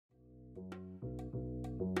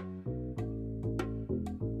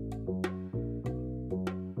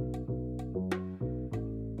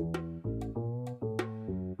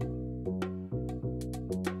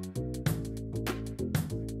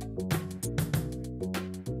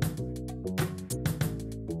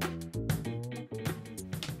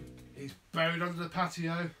buried under the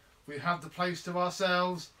patio. We have the place to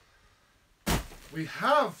ourselves. We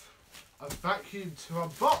have a vacuum to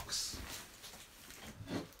unbox.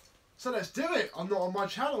 So let's do it. I'm not on my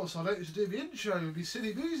channel, so I don't need to do the intro and be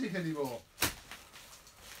silly music anymore.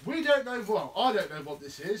 We don't know, well, I don't know what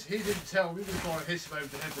this is. He didn't tell me before I hit him over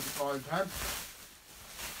the head with the frying pan.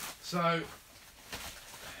 So,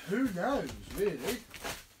 who knows, really?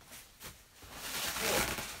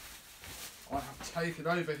 I have taken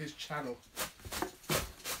over his channel.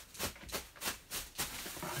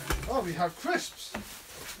 Oh, we have crisps.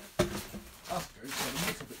 That's good, so a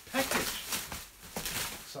little bit peckish.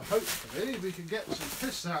 So hopefully we can get some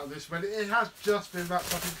crisps out of this when it has just been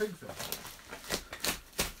wrapped up in cling film.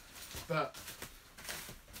 But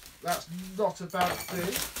that's not a bad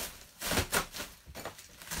thing.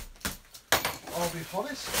 I'll be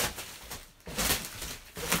honest.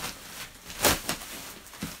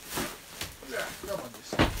 Yeah, come on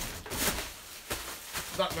this.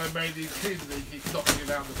 That man made the cleaning he's knocking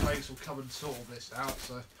around the place will come and sort all this out,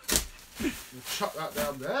 so we'll chuck that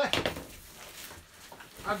down there.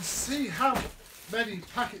 And see how many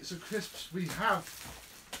packets of crisps we have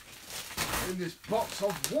in this box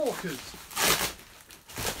of Walkers.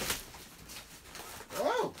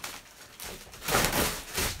 Oh,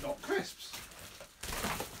 it's not crisps.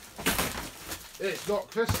 It's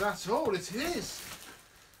not crisps at all, it is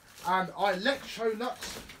an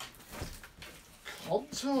Electrolux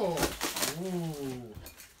Contour. Ooh,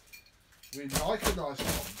 we like a nice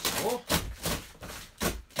Contour,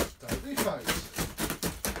 don't we, folks?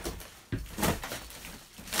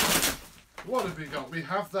 What have we got? We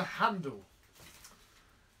have the handle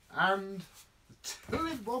and the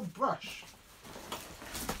 2-in-1 brush.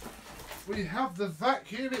 We have the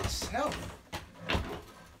vacuum itself.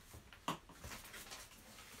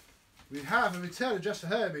 We have a return adjuster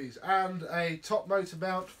for Hermes and a top motor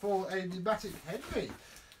mount for a pneumatic Henry.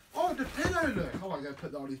 Oh, the pillow look. Oh, I'm going to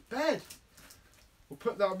put that on his bed. We'll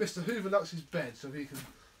put that on Mr. Hoover Lux's bed so he can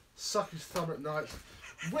suck his thumb at night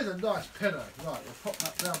with a nice pillow. Right, we'll pop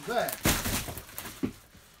that down there.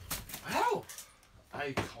 Wow,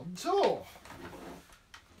 a Contour.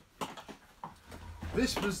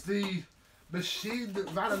 This was the machine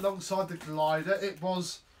that ran alongside the glider. It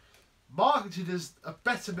was marketed as a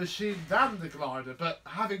better machine than the glider, but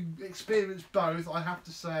having experienced both, I have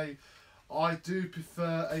to say I do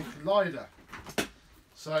prefer a glider.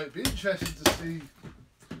 So it'd be interesting to see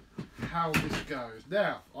how this goes.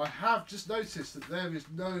 Now, I have just noticed that there is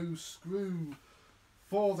no screw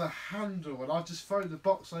for the handle, and I've just thrown the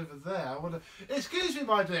box over there. I wonder, excuse me,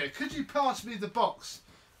 my dear, could you pass me the box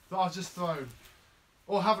that I've just thrown?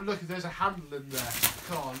 Or have a look if there's a handle in there.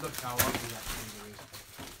 God, look how ugly that thing is.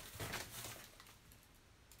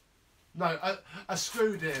 No, a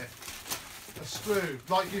screw, dear. A screw,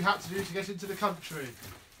 like you had to do to get into the country.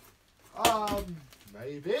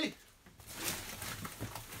 Maybe.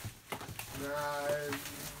 No.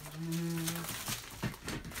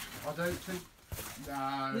 I don't think.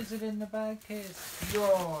 No. Is it in the bag, kids?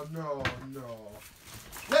 No.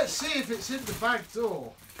 Let's see if it's in the bag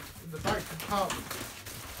door, in the bag compartment.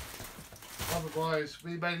 Otherwise,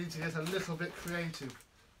 we may need to get a little bit creative.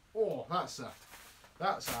 Oh, that's a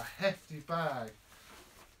hefty bag.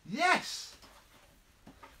 Yes!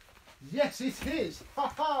 Yes, it is. Ha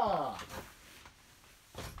ha!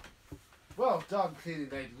 Well done, cleaning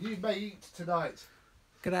lady. You may eat tonight.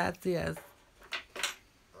 Gracias.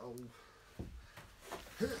 Oh.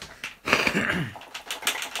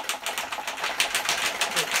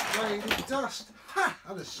 Raining dust. Ha!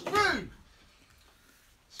 And a screw.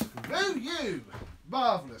 Screw you.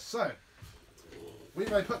 Marvellous. So, we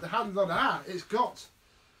may put the handle on that. It's got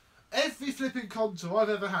every flipping Contour I've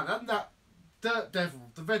ever had. And that Dirt Devil,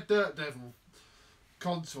 the red Dirt Devil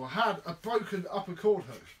Contour, had a broken upper cord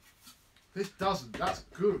hook. This doesn't. That's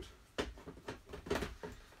good.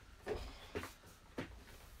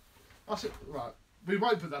 That's it. Right. We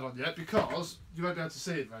won't put that on yet because you won't be able to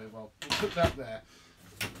see it very well. We'll put that there.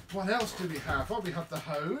 What else do we have? Well, we have the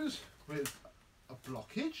hose with a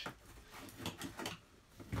blockage.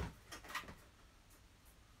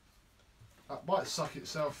 That might suck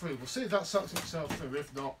itself through. We'll see if that sucks itself through.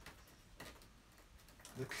 If not,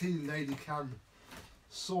 the clean lady can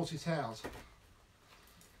sort it out.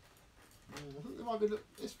 I think there might be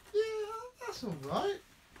yeah, that's alright.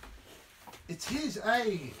 It is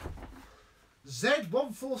a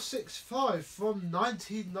Z1465 from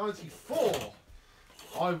 1994.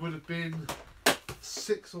 I would have been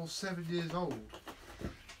 6 or 7 years old.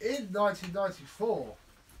 In 1994,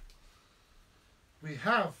 we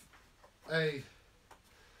have a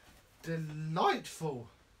delightful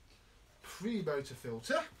pre-motor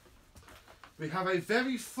filter. We have a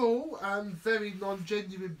very full and very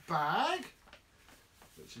non-genuine bag,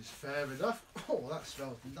 which is fair enough. Oh, that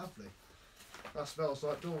smells lovely. That smells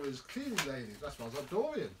like Dorian's cleaning lady. That smells like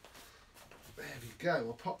Dorian. There we go.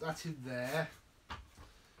 We'll pop that in there.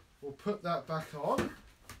 We'll put that back on.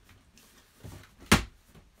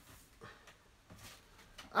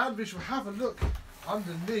 And we shall have a look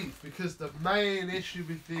underneath, because the main issue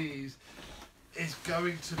with these is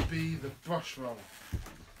going to be the brush roll.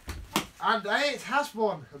 And A, it has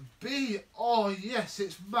one, and B, oh yes,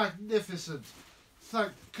 it's magnificent.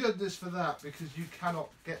 Thank goodness for that, because you cannot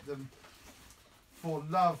get them for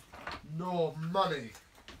love nor money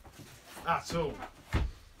at all.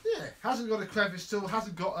 Yeah, hasn't got a crevice tool,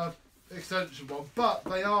 hasn't got a extension one, but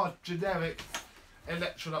they are generic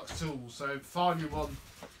Electrolux tools, so finding one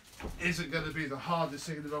isn't going to be the hardest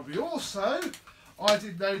thing in the world. We also, I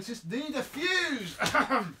did notice, need a fuse.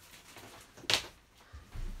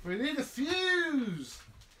 We need a fuse.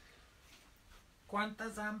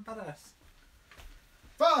 ¿Cuántas lámparas?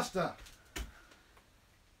 Faster.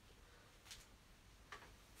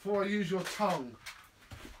 Before I use your tongue.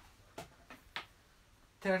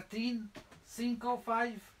 13, 5,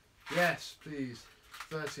 5. Yes, please.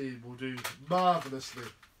 13 will do marvellously.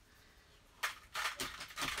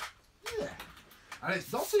 Yeah. And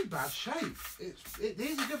it's not in bad shape. It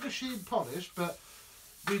needs a good machine polish, but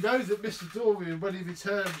we know that Mr. Dorian, when he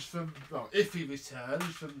returns from, well, if he returns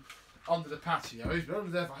from under the patio, he's been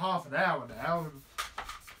under there for half an hour now, and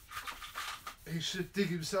he should dig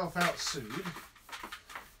himself out soon.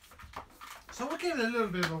 So we'll give it a little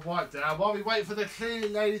bit of a wipe down while we wait for the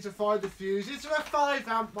cleaning lady to find the fuse. Is there a 5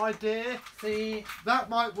 amp, my dear? See, That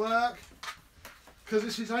might work, because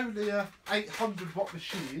this is only a 800 watt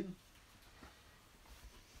machine,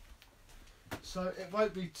 so it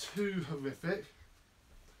won't be too horrific.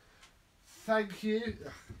 Thank you.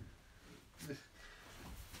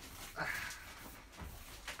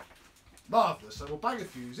 Marvellous. So we'll bang a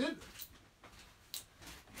fuse in,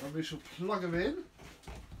 and we shall plug them in.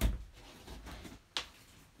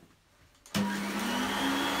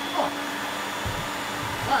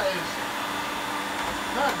 That is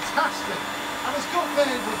fantastic, and it's got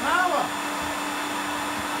variable power.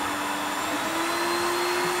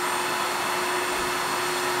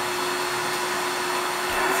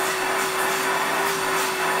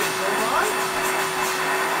 It's all right.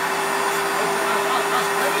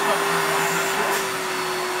 That's very much all right, actually.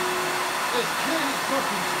 It's clearly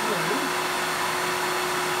dropping through,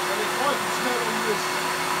 and if I can turn on this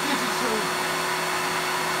digital.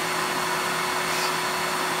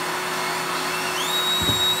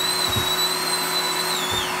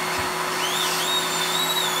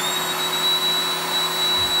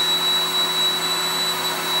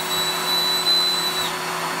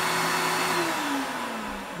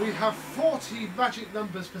 We have 40 magic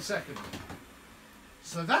numbers per second,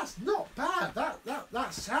 so that's not bad.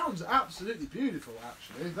 That sounds absolutely beautiful.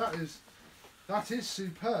 Actually, that is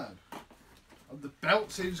superb, and the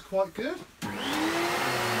belt seems quite good.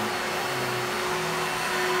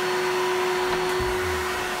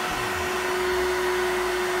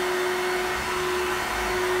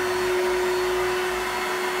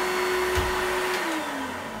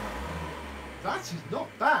 That is not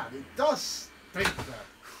bad. It does stink there.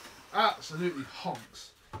 Absolutely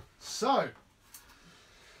honks. So,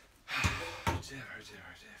 oh dear,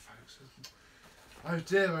 folks. Oh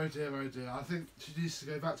dear. I think she needs to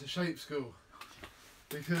go back to shape school,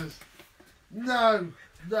 because no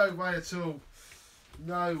way at all.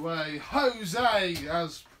 No way. Jose,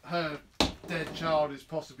 as her dead child is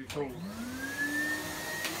possibly called.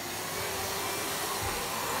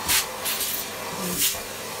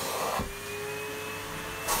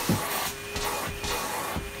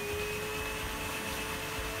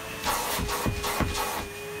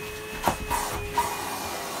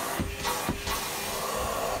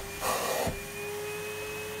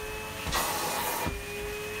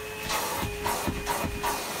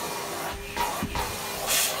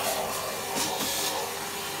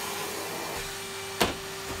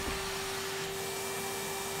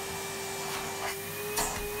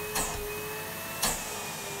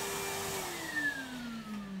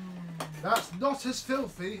 That's not as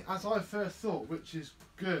filthy as I first thought, which is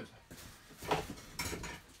good.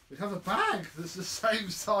 We have a bag that's the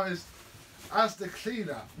same size as the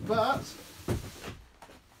cleaner, but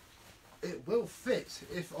it will fit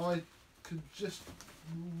if I can just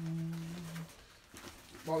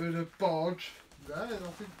might be in a bodge. No, I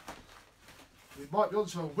think we might be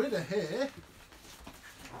onto a winner here.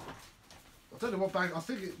 I don't know what bag. I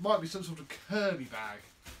think it might be some sort of Kirby bag.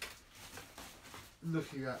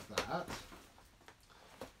 Looking at that.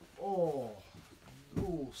 Oh,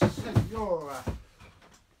 senora.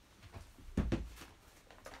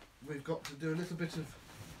 We've got to do a little bit of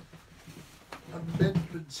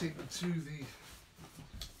amendmenting to the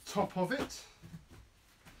top of it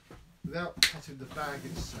without cutting the bag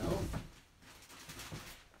itself,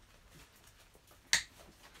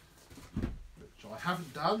 which I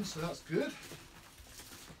haven't done, so that's good.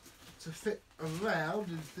 To fit around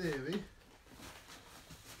in theory.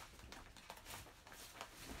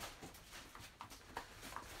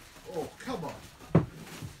 Oh, come on.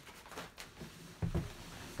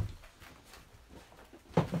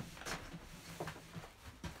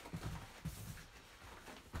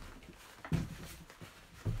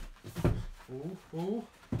 Oh.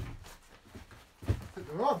 I think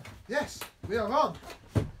we're on. Yes, we are on.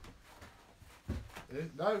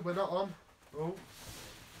 No, we're not on. Oh.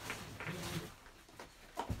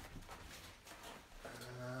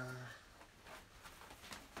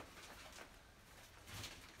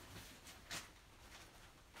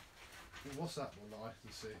 What's that one that I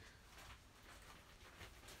can see?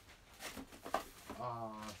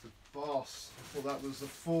 Ah, the boss. I thought that was the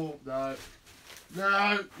 4.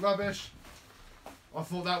 No, rubbish. I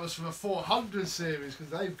thought that was from a 400 series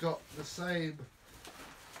because they've got the same.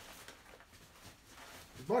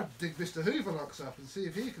 We might dig Mr. Hooverlux up and see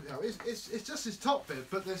if he can help. It's just his top bit,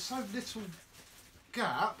 but there's so little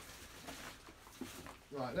gap.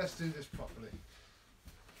 Right, let's do this properly.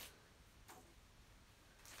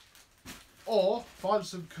 Or find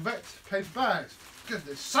some correct paper bags.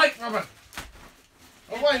 Goodness sake, Robin!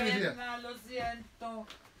 Away with you!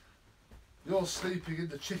 You're sleeping in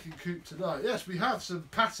the chicken coop tonight. Yes, we have some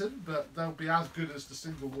pattern, but they'll be as good as the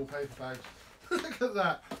single wall paper bags. Look at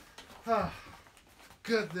that. Ah,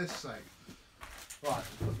 goodness sake. Right,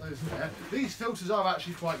 put those there. These filters are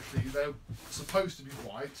actually quite clean. They're supposed to be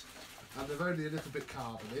white, and they're only a little bit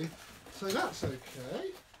carbony, so that's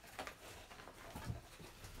okay.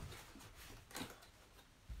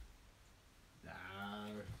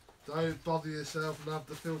 Don't bother yourself, love,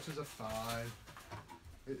 the filters are fine.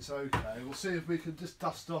 It's okay. We'll see if we can just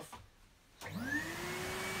dust off.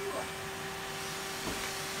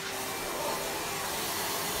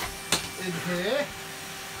 In here.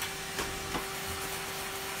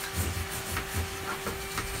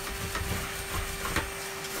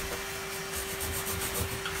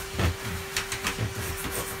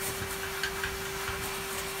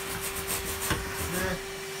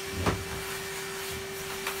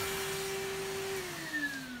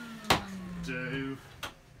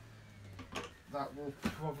 That will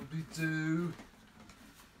probably do.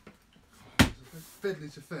 It's a bit fiddly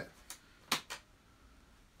to fit.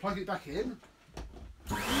 Plug it back in.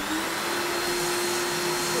 Oh,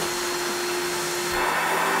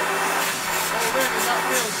 really, that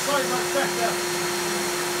feels so much better.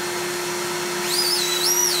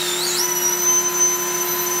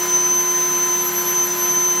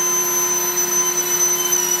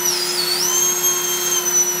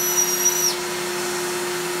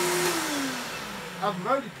 I'm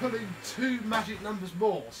only pulling 2 magic numbers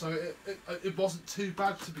more, so it wasn't too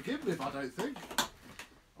bad to begin with, I don't think.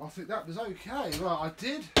 I think that was okay. Well, I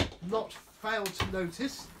did not fail to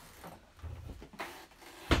notice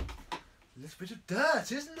a little bit of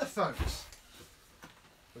dirt, isn't there, folks?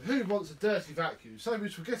 But who wants a dirty vacuum? So we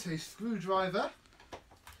shall get a screwdriver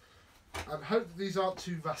and hope that these aren't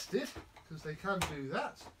too rusted, because they can do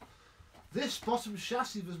that. This bottom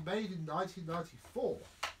chassis was made in 1994.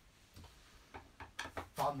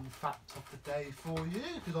 Fun fact of the day for you,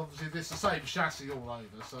 because obviously it's the same chassis all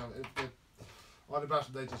over, so I'd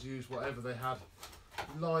imagine they just used whatever they had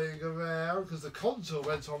lying around, because the contour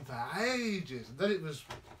went on for ages, and then it was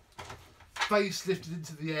facelifted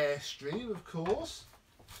into the Airstream, of course.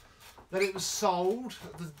 Then it was sold.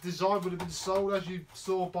 The design would have been sold, as you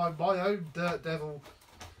saw, by my own Dirt Devil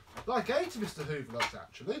that I gave to Mr. Hooverlux,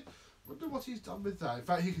 actually. Wonder what he's done with that. In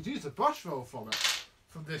fact, he could use the brush roll from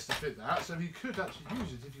this to fit that, so he could actually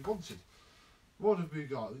use it if he wanted. What have we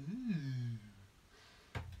got? Ooh.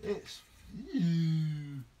 It's a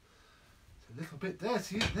little bit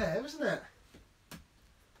dirty in there, isn't it?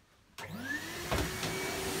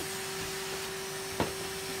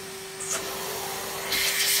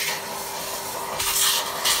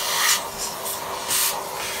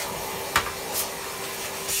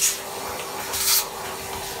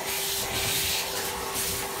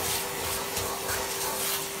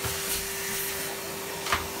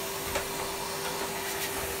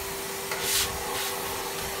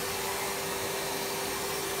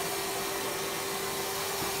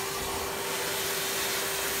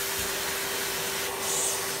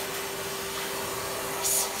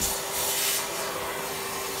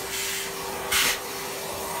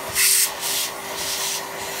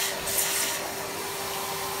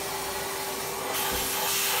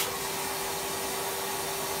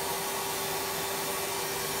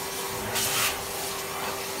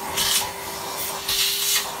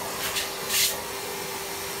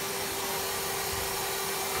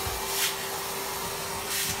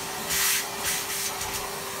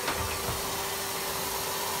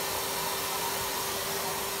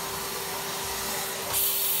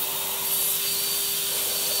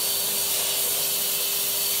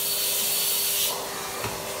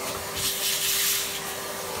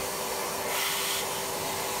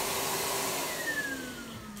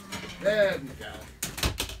 There we go.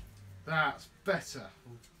 That's better.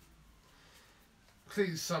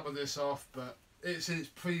 Clean some of this off, but it's in its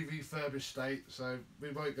pre-refurbished state, so we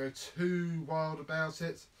won't go too wild about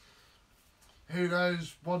it. Who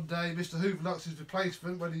knows, one day Mr. Hooverlux's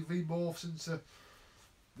replacement, when he remorphs into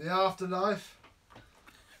the afterlife,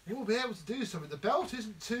 he will be able to do something. The belt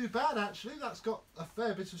isn't too bad actually, that's got a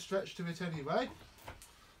fair bit of stretch to it anyway.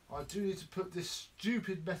 I do need to put this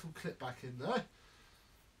stupid metal clip back in there.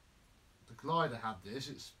 The glider had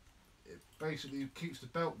this, it basically keeps the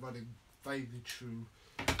belt running vaguely true.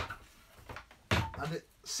 And it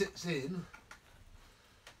sits in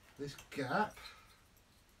this gap,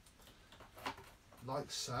 like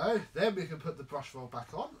so. Then we can put the brush roll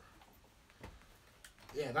back on.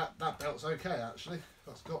 Yeah, that belt's okay actually.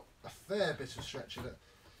 That's got a fair bit of stretch in it.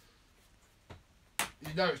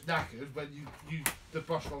 You know it's knackered when the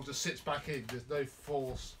brush roll just sits back in. There's no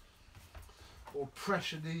force or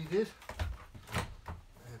pressure needed.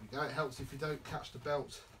 There we go. It helps if you don't catch the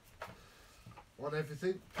belt on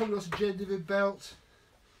everything. Probably not a genuine belt,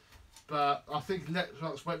 but I think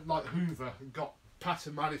Electrolux went like Hoover and got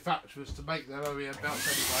pattern manufacturers to make their OEM belts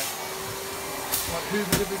anyway. Like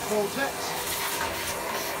Hoover did with Cortex.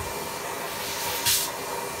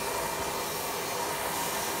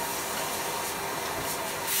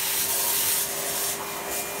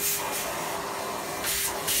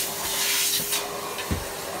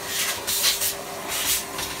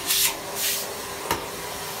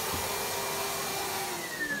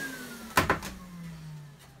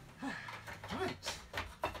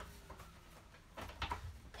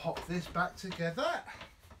 Pop this back together.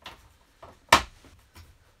 There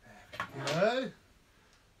we go.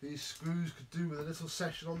 These screws could do with a little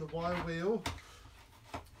session on the wire wheel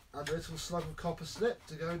and a little slug of copper slip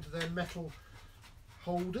to go into their metal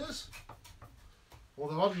holders.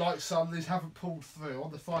 Although unlike some, these haven't pulled through. On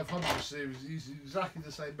the 500 series, using exactly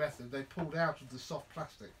the same method, they pulled out of the soft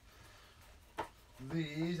plastic.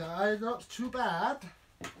 These are not too bad.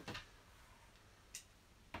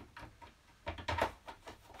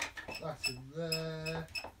 That's in there.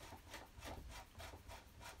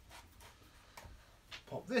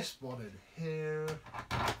 Pop this one in here.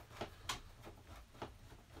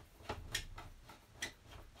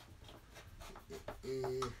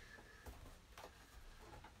 Oh,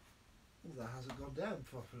 that hasn't gone down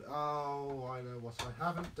properly. Oh, I know what I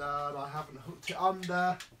haven't done. I haven't hooked it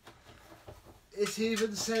under. It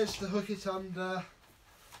even says to hook it under.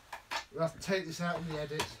 We'll have to take this out in the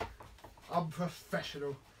edit.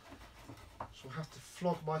 Unprofessional. So I'll have to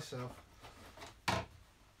flog myself. Oh,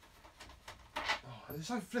 and it's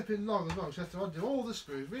so flipping long as well, so you have to undo all the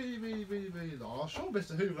screws really, really, really, really long. I'm sure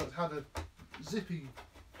Mr. Hoover had a zippy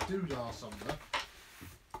doodah somewhere.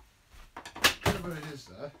 I don't know where it is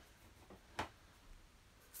though.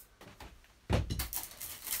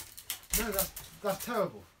 No, that's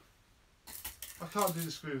terrible. I can't do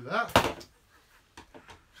the screw with that.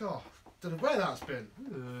 God, don't know where that's been.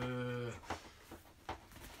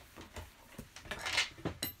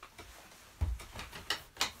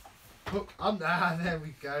 Hook under, there we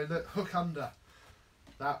go, look, hook under.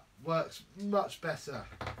 That works much better.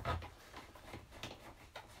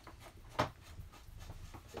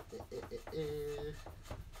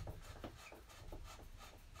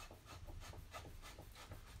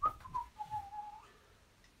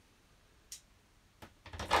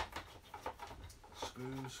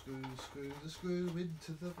 Screw the screw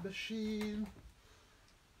into the machine.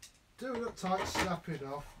 Do it tight, snap it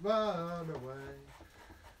off, run away.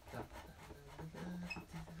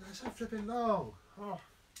 It's so flipping long. Oh.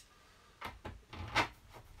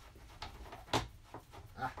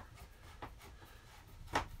 Ah.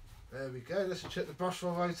 There we go. Let's check the brush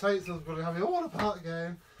roll rotates. I'm going to have it all apart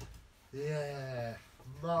again. Yeah,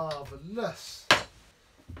 marvellous.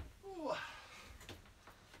 Ooh.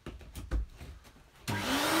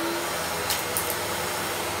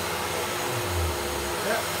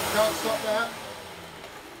 Yep, can't stop that.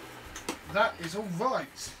 That is all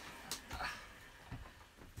right.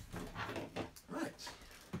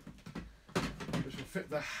 Which will fit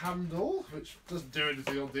the handle, which doesn't do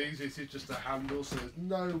anything on these, it is just a handle, so there's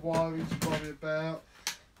no wiring to worry about.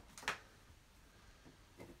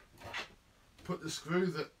 Put the screw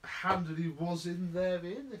that handily was in there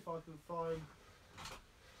in, if I can find.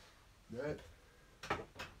 Nope.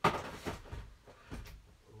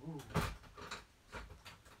 Ooh.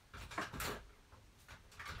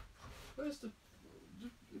 Where's the...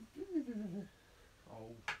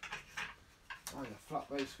 Oh. I have a flat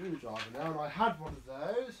base screwdriver now, and I had one of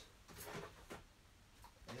those.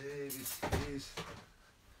 There it is.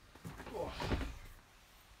 Oh.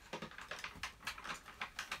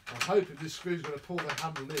 I I'm hoping this screw's going to pull the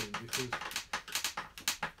handle in because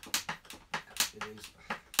it is.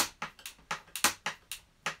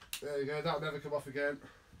 There you go, that'll never come off again.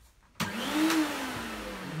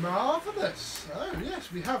 Marvellous! Oh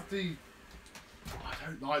yes, we have the... I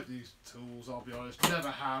don't like these tools, I'll be honest.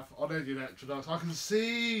 Never have on any Electronox. I can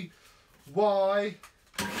see why.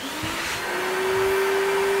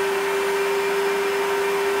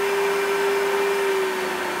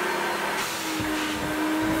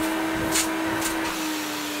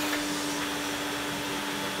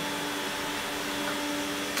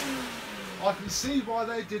 I can see why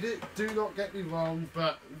they did it, do not get me wrong,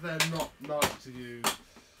 but they're not nice to use.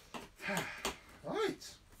 Right.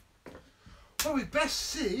 Well, we best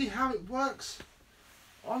see how it works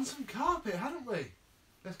on some carpet, hadn't we?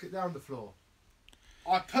 Let's get down the floor.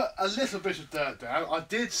 I put a little bit of dirt down. I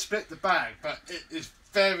did split the bag, but it is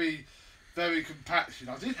very, very compaction.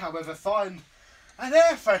 I did, however, find an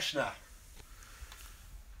air freshener,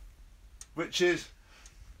 which is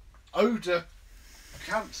odour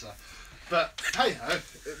cancer. But hey ho,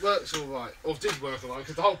 it works alright, or did work alright,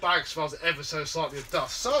 because the whole bag smells ever so slightly of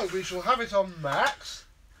dust. So we shall have it on max.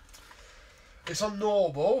 It's on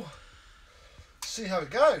normal. See how it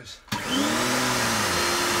goes.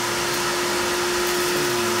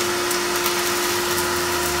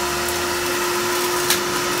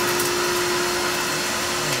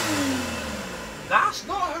 That's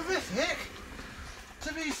not horrific.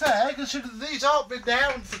 To be fair, considering these aren't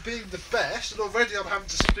renowned for being the best, and already I'm having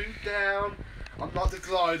to stoop down, unlike the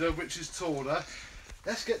glider, which is taller.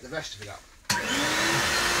 Let's get the rest of it up.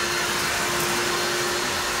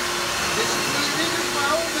 It's moving as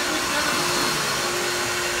well, moving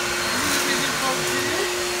in front here.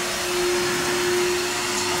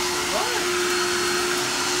 That's alright.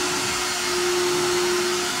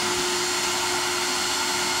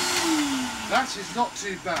 That is not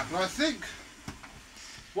too bad, but I think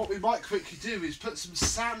what we might quickly do is put some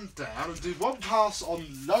sand down and do one pass on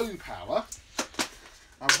low power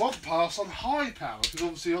and one pass on high power, because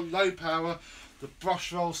obviously on low power the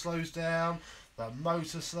brush roll slows down, the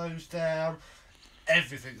motor slows down,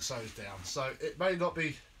 everything slows down, so it may not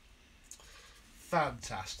be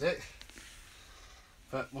fantastic,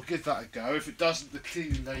 but we'll give that a go. If it doesn't, the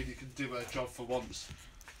cleaning lady can do her job for once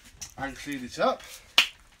and clean it up.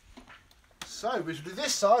 So we should do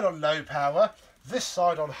this side on low power, this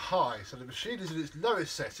side on high, so the machine is in its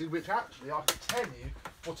lowest setting, which actually I can tell you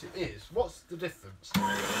what it is. What's the difference? We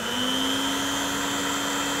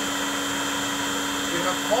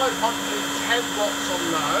have 510 watts on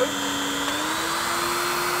low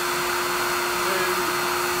to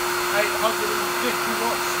 850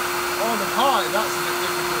 watts on high. That's a bit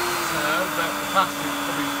difficult to turn, but the plastic is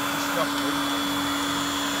probably disgusting.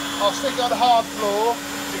 I'll stick it on a hard floor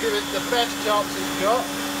to give it the best chance it's got.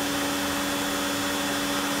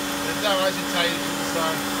 There's no agitation, so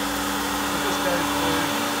we'll just go through.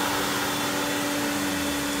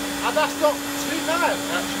 And that's not too bad,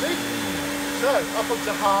 actually. So, up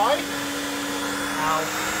onto high. Ow.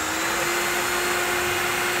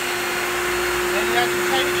 Any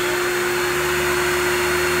agitation?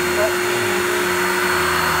 Not really.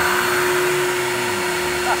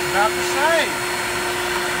 That's about the same.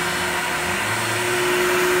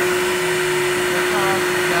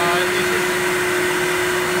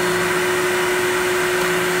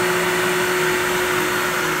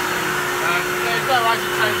 No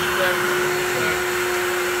agitation there, so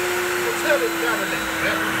we'll turn it down a little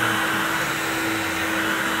bit.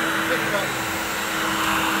 Pick it up.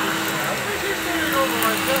 Which is doing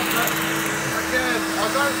alright, but again, I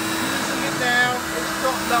don't using it now, it's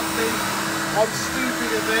not lovely. I'm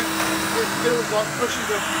stooping a bit, it feels like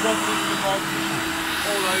pushing a wobbling device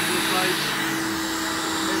all over the place.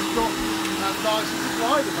 It's not as nice as the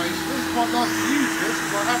glider basically. It's quite nice to use this,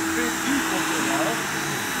 because I haven't been used one for a while.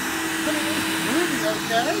 But it is moving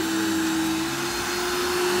okay.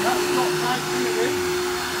 That's not bad feeling.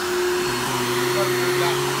 Don't do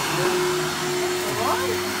that. That's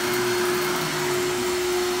alright.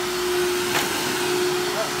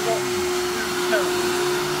 That's not too terrible.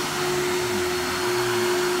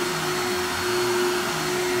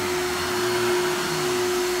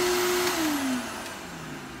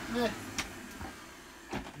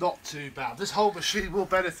 Not too bad. This whole machine will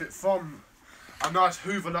benefit from a nice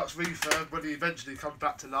Hoover-Lux refurb when he eventually comes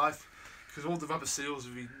back to life, because all the rubber seals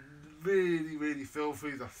will be really, really filthy,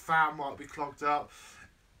 the fan might be clogged up.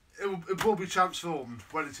 It will be transformed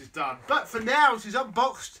when it is done. But for now, it is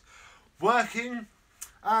unboxed, working,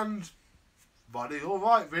 and running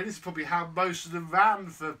alright really. It's probably how most of them ran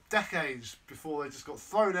for decades before they just got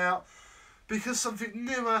thrown out, because something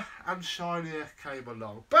newer and shinier came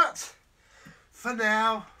along. But But for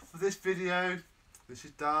now, for this video, this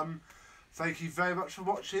is done. Thank you very much for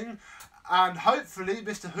watching, and hopefully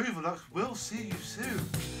Mr. Hooverlux will see you soon.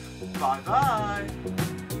 Bye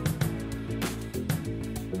bye.